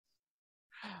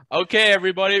Okay,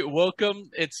 everybody, welcome.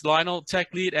 It's Lionel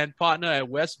Tech Lead and partner at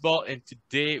Westball, and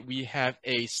today we have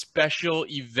a special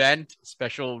event,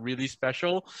 really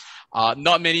special.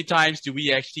 Not many times do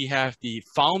we actually have the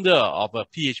founder of a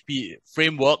PHP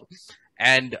framework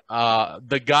and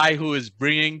the guy who is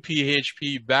bringing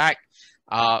PHP back,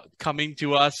 coming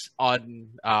to us on,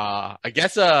 I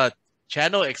guess, a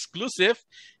channel exclusive,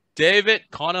 David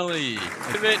Connelly.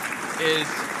 David is...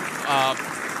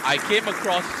 I came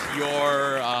across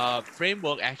your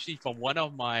framework actually from one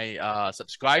of my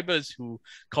subscribers who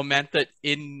commented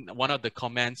in one of the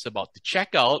comments about to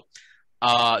check out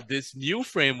this new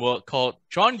framework called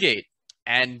Trongate.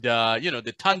 And, there are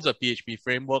tons of PHP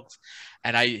frameworks.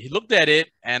 And I looked at it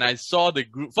and I saw the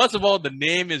group. First of all, the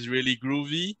name is really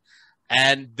groovy.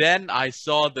 And then I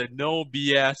saw the no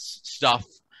BS stuff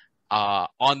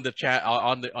on the chat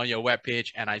on your webpage,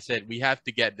 and I said we have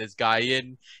to get this guy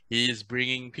in. He's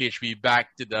bringing PHP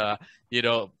back to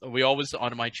the, we always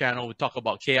on my channel we talk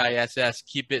about KISS,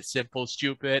 keep it simple,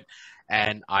 stupid,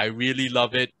 and I really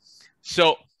love it.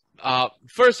 So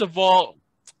first of all,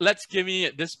 let's give me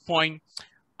at this point,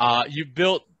 you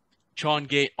built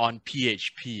Trongate on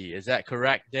PHP, is that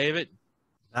correct, David?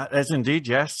 That is indeed,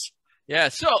 yes. Yeah,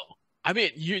 so I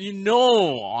mean,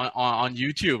 on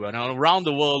YouTube and around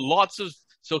the world, lots of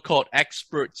so-called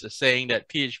experts are saying that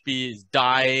PHP is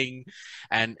dying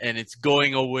and it's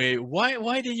going away.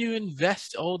 Why did you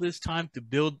invest all this time to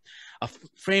build a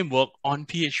framework on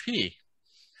PHP?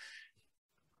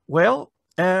 Well,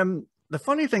 the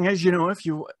funny thing is,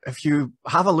 if you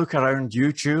have a look around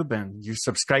YouTube and you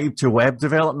subscribe to web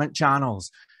development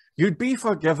channels, you'd be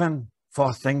forgiven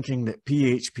for thinking that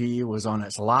PHP was on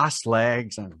its last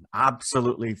legs and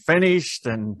absolutely finished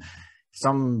and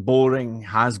some boring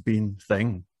has-been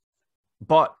thing.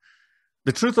 But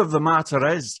the truth of the matter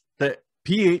is that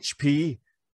PHP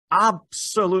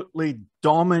absolutely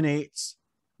dominates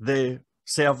the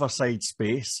server-side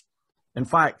space. In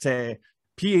fact,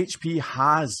 PHP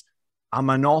has a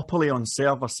monopoly on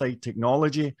server-side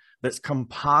technology that's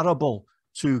comparable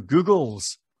to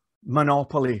Google's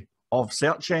monopoly of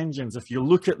search engines, if you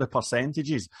look at the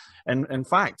percentages. And in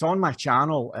fact, on my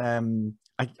channel,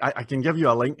 I can give you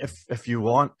a link if you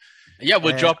want. Yeah,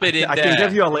 we'll drop it in I there. can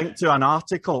give you a link to an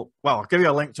article. Well, I'll give you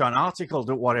a link to an article,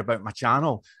 don't worry about my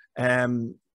channel,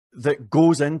 that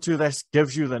goes into this,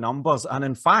 gives you the numbers. And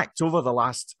in fact, over the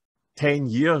last 10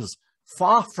 years,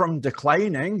 far from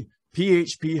declining,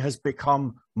 PHP has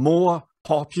become more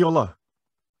popular.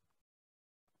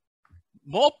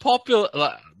 More popular,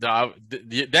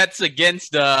 that's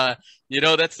against the,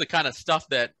 that's the kind of stuff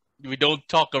that we don't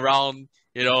talk around,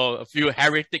 a few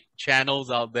heretic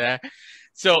channels out there.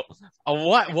 So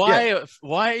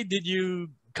why did you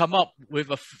come up with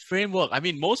a framework? I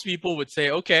mean, most people would say,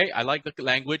 okay, I like the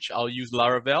language, I'll use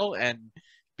Laravel and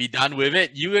be done with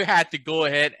it. You had to go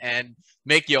ahead and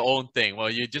make your own thing.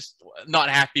 Well, you're just not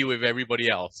happy with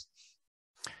everybody else.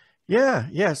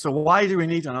 Yeah. So why do we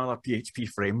need another PHP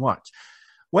framework?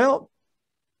 Well,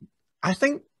 I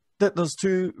think that there's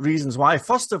two reasons why.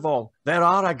 First of all, there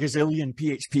are a gazillion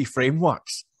PHP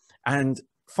frameworks. And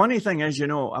funny thing is,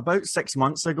 about 6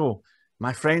 months ago,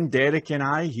 my friend Derek and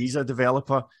I, he's a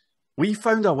developer, we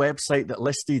found a website that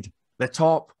listed the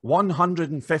top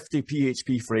 150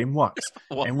 PHP frameworks.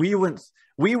 And we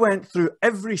went through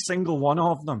every single one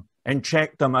of them and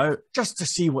checked them out just to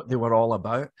see what they were all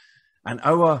about. And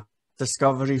our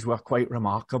discoveries were quite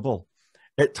remarkable.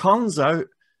 It turns out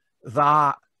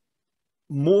that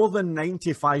more than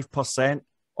 95%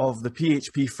 of the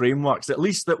PHP frameworks, at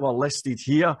least that were listed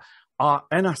here, are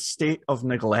in a state of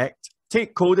neglect.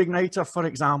 Take CodeIgniter, for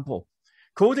example.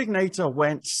 CodeIgniter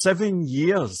went 7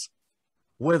 years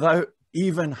without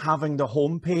even having the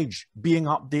homepage being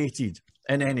updated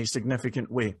in any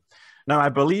significant way. Now, I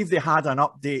believe they had an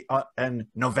update in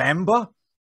November,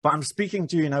 but I'm speaking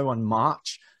to you now on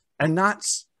March, and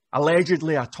that's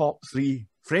allegedly a top 3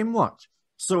 framework.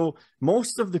 So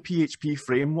most of the PHP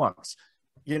frameworks,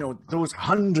 those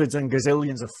hundreds and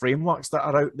gazillions of frameworks that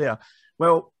are out there,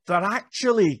 well, they're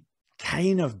actually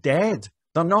kind of dead.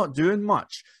 They're not doing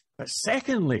much. But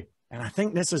secondly, and I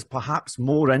think this is perhaps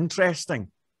more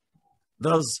interesting,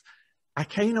 there's a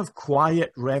kind of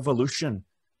quiet revolution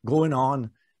going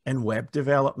on in web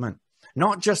development.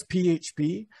 Not just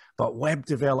PHP, but web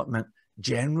development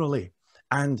generally.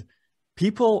 And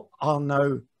people are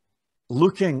now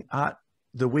looking at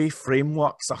the way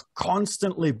frameworks are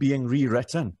constantly being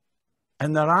rewritten.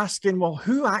 And they're asking, well,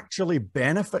 who actually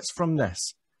benefits from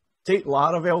this? Take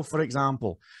Laravel, for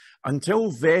example.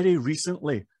 Until very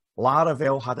recently,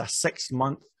 Laravel had a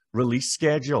 6-month release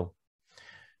schedule.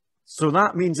 So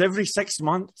that means every 6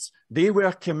 months, they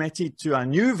were committed to a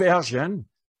new version.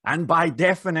 And by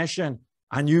definition,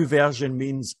 a new version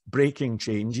means breaking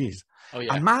changes. Oh,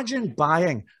 yeah. Imagine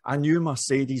buying a new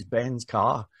Mercedes-Benz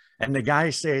car and the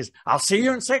guy says, I'll see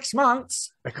you in 6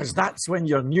 months because that's when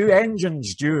your new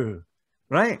engine's due,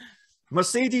 right?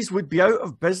 Mercedes would be out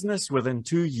of business within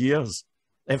 2 years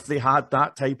if they had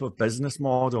that type of business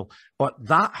model. But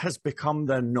that has become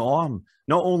the norm,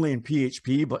 not only in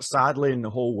PHP, but sadly in the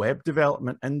whole web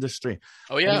development industry.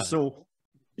 Oh, yeah. And so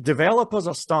developers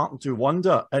are starting to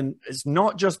wonder, and it's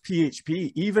not just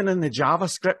PHP, even in the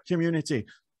JavaScript community,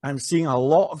 I'm seeing a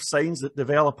lot of signs that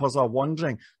developers are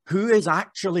wondering who is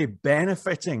actually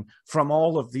benefiting from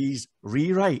all of these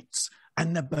rewrites.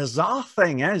 And the bizarre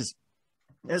thing is,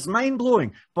 it's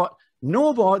mind-blowing, but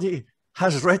nobody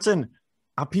has written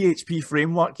a PHP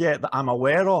framework yet that I'm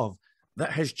aware of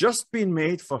that has just been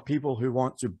made for people who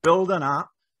want to build an app,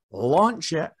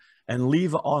 launch it, and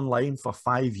leave it online for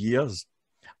 5 years.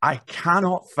 I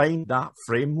cannot find that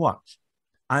framework.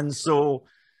 And so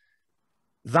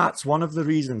that's one of the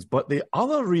reasons. But the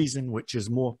other reason, which is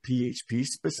more PHP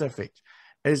specific,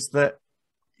 is that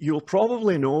you'll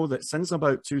probably know that since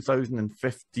about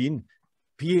 2015,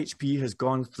 PHP has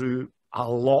gone through a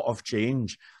lot of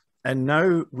change. And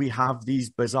now we have these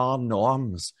bizarre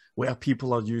norms where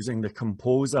people are using the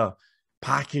Composer,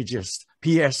 Packages,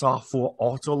 PSR4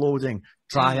 autoloading,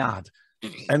 Triad.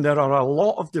 And there are a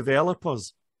lot of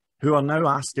developers who are now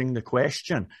asking the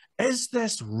question, is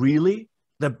this really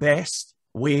the best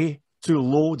way to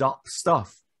load up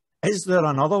stuff? Is there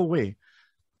another way?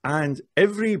 And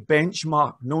every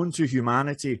benchmark known to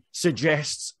humanity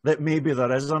suggests that maybe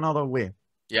there is another way.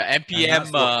 Yeah,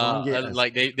 NPM,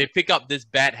 like they pick up this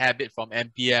bad habit from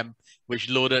NPM, which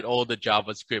loaded all the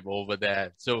JavaScript over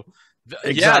there. So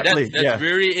exactly, that's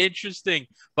very interesting.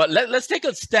 But let's take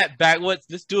a step backwards.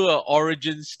 Let's do an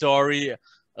origin story.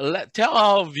 Tell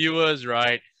our viewers,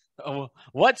 right?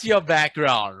 What's your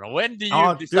background? When do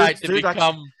you decide to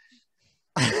become?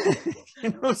 You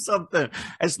know something?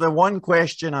 It's the one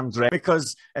question I'm dreading,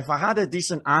 because if I had a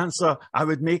decent answer, I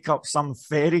would make up some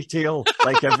fairy tale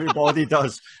like everybody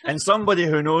does. And somebody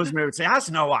who knows me would say, that's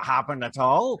not what happened at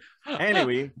all.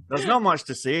 Anyway, there's not much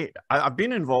to say. I've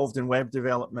been involved in web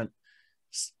development.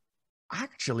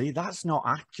 Actually, that's not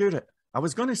accurate. I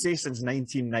was going to say since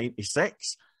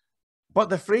 1996. But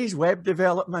the phrase web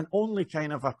development only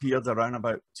kind of appeared around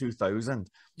about 2000.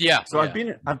 Yeah. So I've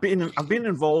been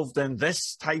involved in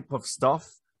this type of stuff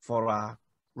for a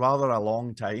rather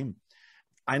long time.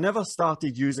 I never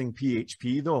started using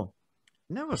PHP though.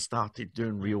 Never started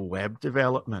doing real web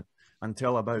development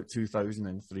until about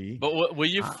 2003. But were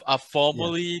you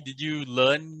formally, did you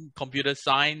learn computer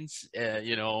science,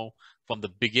 you know, from the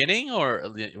beginning, or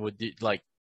would you, like,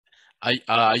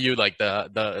 are you like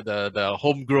the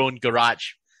homegrown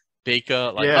garage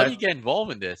baker? Like, how do you get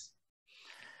involved in this?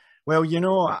 Well, you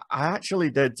know, I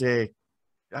actually did,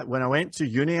 when I went to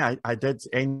uni, I did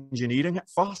engineering at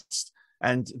first,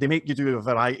 and they make you do a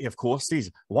variety of courses.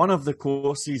 One of the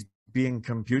courses being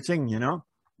computing, you know?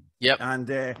 Yep.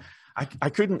 And I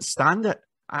couldn't stand it.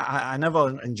 I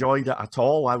never enjoyed it at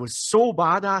all. I was so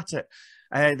bad at it.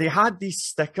 They had these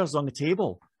stickers on the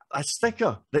table. A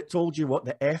sticker that told you what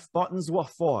the F buttons were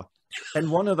for.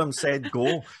 And one of them said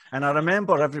go. And I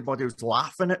remember everybody was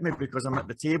laughing at me because I'm at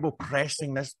the table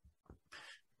pressing this,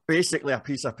 basically a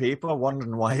piece of paper,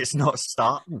 wondering why it's not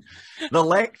starting. The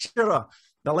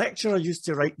lecturer used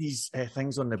to write these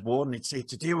things on the board, and he'd say,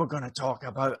 today we're going to talk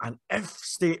about an if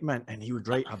statement. And he would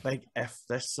write a big if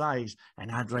this size, and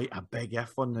I'd write a big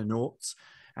if on the notes.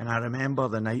 And I remember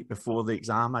the night before the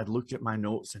exam, I'd look at my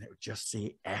notes and it would just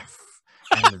say if.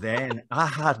 And then I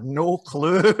had no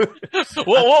clue.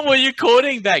 What were you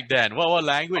coding back then? What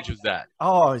language was that?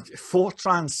 Oh,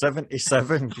 Fortran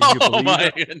 77. Can you believe my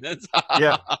it? goodness.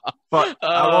 Yeah, but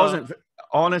I wasn't.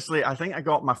 Honestly, I think I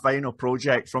got my final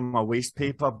project from my waste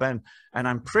paper bin, and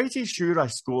I'm pretty sure I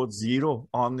scored 0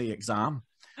 on the exam.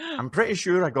 I'm pretty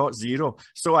sure I got 0.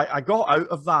 So I got out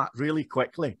of that really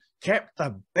quickly, kept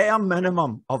the bare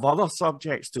minimum of other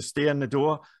subjects to stay in the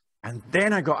door, and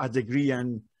then I got a degree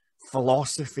in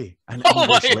philosophy and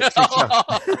English literature.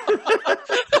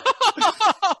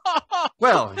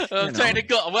 Well,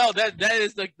 technical. Well, that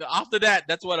is like after that.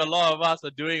 That's what a lot of us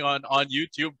are doing on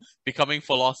YouTube, becoming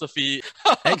philosophy.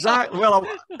 Exactly. Well,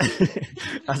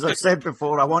 as I've said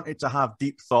before, I wanted to have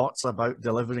deep thoughts about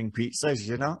delivering pizzas.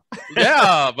 You know.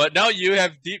 Yeah, but now you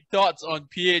have deep thoughts on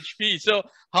PHP. So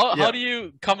how do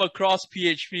you come across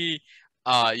PHP?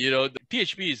 You know, the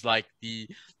PHP is like the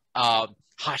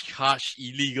hush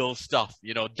illegal stuff,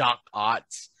 you know, dark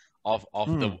arts of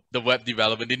the web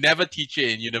development. They never teach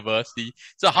it in university.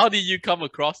 So how did you come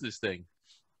across this thing?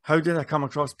 How did I come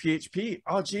across PHP?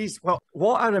 Oh, geez. Well,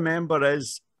 what I remember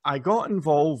is I got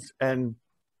involved in,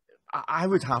 I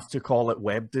would have to call it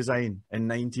web design in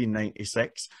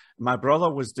 1996. My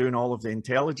brother was doing all of the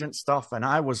intelligent stuff, and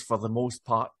I was, for the most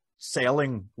part,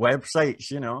 selling websites,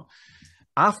 you know.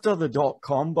 After the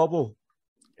dot-com bubble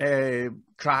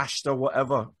crashed or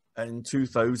whatever in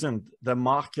 2000, the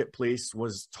marketplace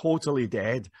was totally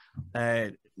dead.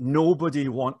 Nobody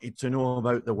wanted to know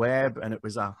about the web, and it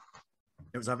was a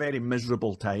very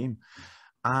miserable time.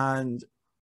 And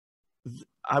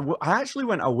I actually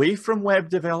went away from web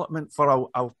development for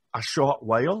a short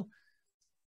while,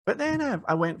 but then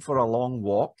I went for a long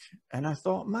walk, and I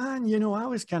thought, man, you know, I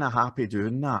was kind of happy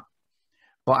doing that.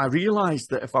 But I realized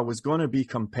that if I was going to be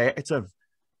competitive,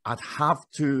 I'd have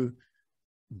to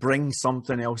bring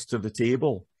something else to the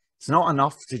table. It's not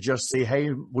enough to just say, hey,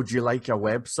 would you like a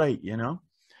website, you know?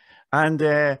 And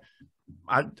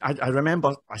I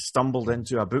remember I stumbled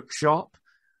into a bookshop.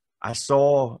 I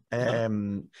saw...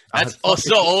 That's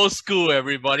also old school,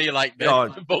 everybody, like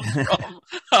that.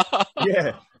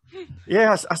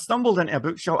 Yeah, I stumbled into a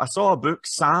bookshop. I saw a book,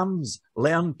 Sam's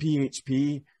Learn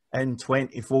PHP in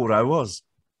 24 hours.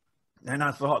 And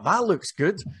I thought, that looks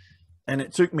good. And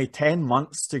it took me 10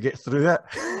 months to get through it.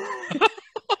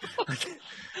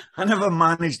 I never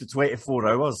managed the 24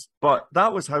 hours, but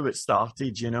that was how it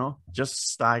started, you know, just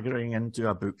staggering into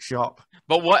a bookshop.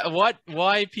 But why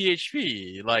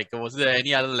PHP? Like, was there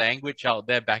any other language out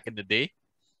there back in the day?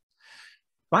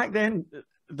 Back then,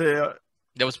 there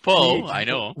was Perl, I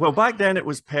know. Well, back then it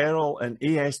was Perl, and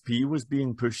ASP was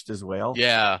being pushed as well.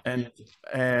 Yeah. And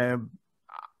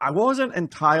I wasn't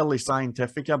entirely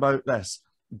scientific about this,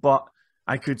 but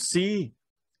I could see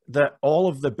that all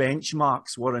of the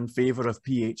benchmarks were in favor of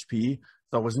PHP.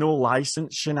 There was no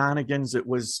license shenanigans. It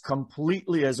was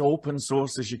completely as open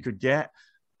source as you could get.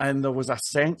 And there was a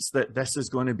sense that this is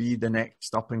going to be the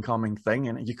next up and coming thing.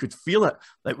 And you could feel it.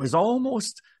 It was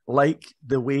almost like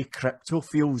the way crypto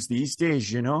feels these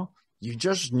days, you know? You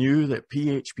just knew that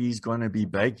PHP is going to be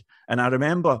big. And I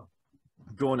remember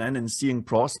going in and seeing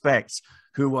prospects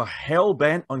who were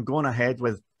hell-bent on going ahead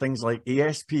with things like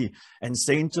ASP and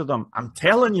saying to them, I'm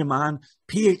telling you, man,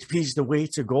 PHP is the way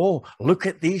to go. Look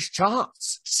at these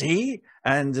charts, see?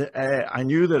 And I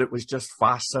knew that it was just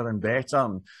faster and better.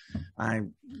 And I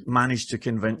managed to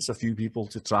convince a few people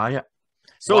to try it.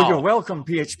 So wow. You're welcome,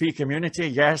 PHP community.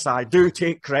 Yes, I do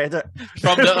take credit.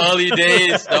 From the early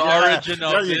days, the origin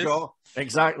of there this. You go.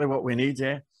 Exactly what we need,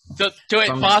 yeah. So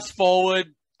fast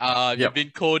forward, you've been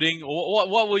coding.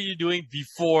 What were you doing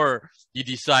before you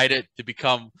decided to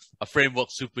become a framework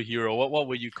superhero? What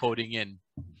were you coding in?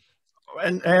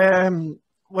 And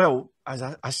well, as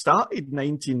I started in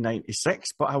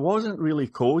 1996, but I wasn't really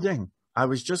coding. I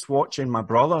was just watching my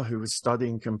brother who was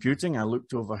studying computing. I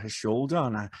looked over his shoulder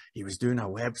and he was doing a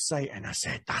website, and I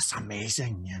said, that's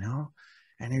amazing, you know?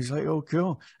 And he was like, oh,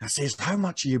 cool. I says, how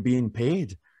much are you being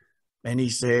paid? And he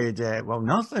said, well,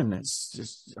 nothing.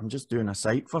 I'm just doing a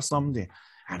site for somebody.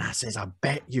 And I says, I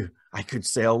bet you I could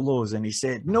sell those. And he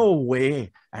said, no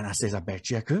way. And I says, I bet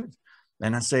you I could.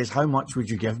 And I says, how much would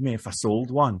you give me if I sold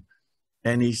one?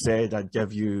 And he said, I'd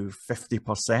give you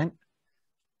 50%.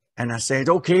 And I said,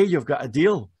 okay, you've got a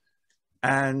deal.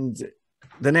 And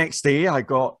the next day I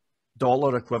got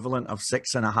dollar equivalent of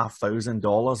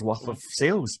 $6,500 worth of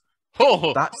sales.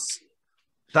 Oh,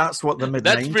 that's what the mid-90s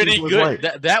that's pretty was good.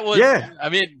 like. That was, yeah. I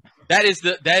mean, that is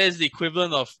the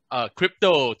equivalent of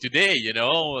crypto today, you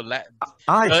know,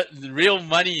 real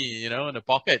money, you know, in the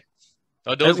pocket.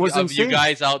 So those of you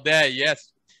guys out there,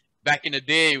 yes, back in the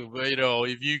day, you know,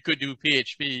 if you could do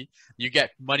PHP, you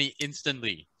get money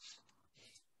instantly.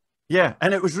 Yeah,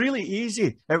 and it was really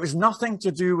easy. It was nothing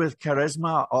to do with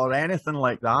charisma or anything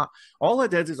like that. All I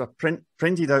did is I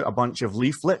printed out a bunch of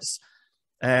leaflets.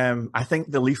 I think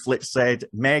the leaflet said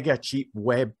mega cheap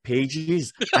web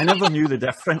pages. I never knew the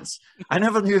difference. I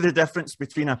never knew the difference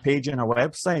between a page and a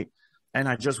website. And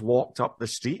I just walked up the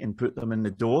street and put them in the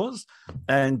doors.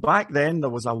 And back then there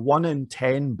was a 1 in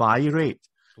 10 buy rate.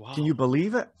 Wow. Can you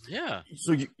believe it? Yeah.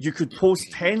 So you could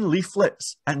post 10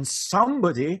 leaflets and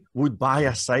somebody would buy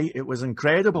a site. It was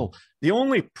incredible. The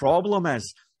only problem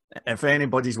is, if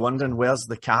anybody's wondering, where's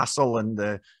the castle and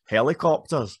the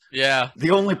helicopters? Yeah.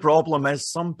 The only problem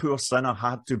is some poor sinner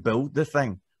had to build the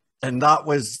thing. And that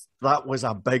was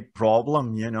a big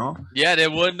problem, you know? Yeah,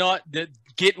 the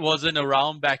Git wasn't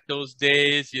around back those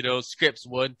days. You know, scripts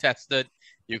weren't tested.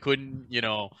 You couldn't, you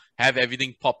know, have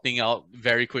everything popping out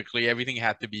very quickly. Everything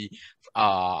had to be,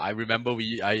 I remember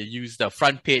I used the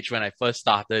front page when I first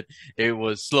started. It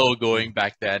was slow going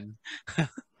back then.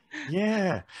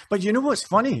 Yeah, but you know what's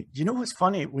funny? You know what's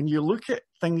funny? When you look at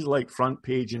things like Front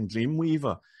Page and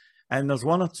Dreamweaver, and there's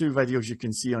one or two videos you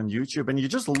can see on YouTube, and you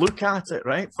just look at it,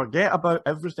 right? Forget about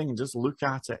everything and just look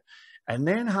at it. And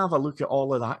then have a look at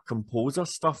all of that composer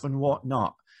stuff and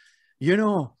whatnot. You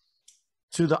know,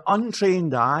 to the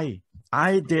untrained eye,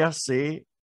 I dare say,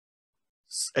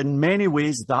 in many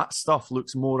ways, that stuff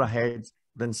looks more ahead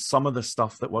than some of the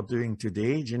stuff that we're doing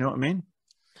today. Do you know what I mean?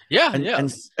 Yeah, And, yeah.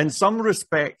 and in some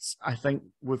respects, I think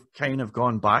we've kind of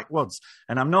gone backwards.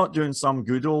 And I'm not doing some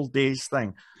good old days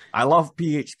thing. I love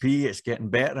PHP. It's getting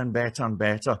better and better and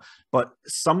better. But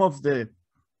some of the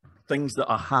things that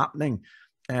are happening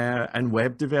in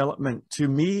web development, to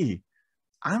me,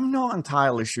 I'm not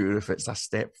entirely sure if it's a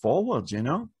step forward, you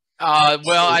know?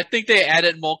 Well, I think they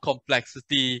added more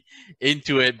complexity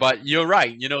into it, but you're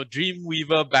right. You know,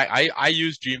 Dreamweaver I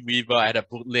used Dreamweaver. I had a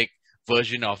bootleg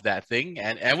version of that thing,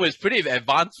 and it was pretty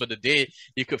advanced for the day.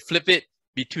 You could flip it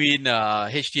between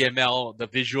HTML, the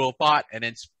visual part, and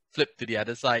then flip to the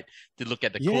other side to look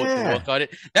at the code to work on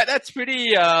it. That's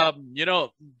pretty, you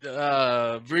know,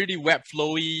 really web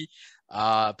flowy,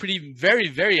 pretty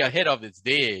very ahead of its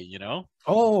day, you know.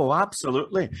 Oh,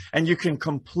 absolutely. And you can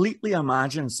completely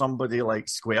imagine somebody like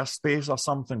Squarespace or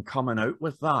something coming out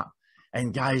with that.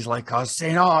 And guys like us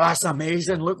saying, oh, that's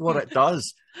amazing. Look what it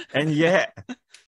does. And yet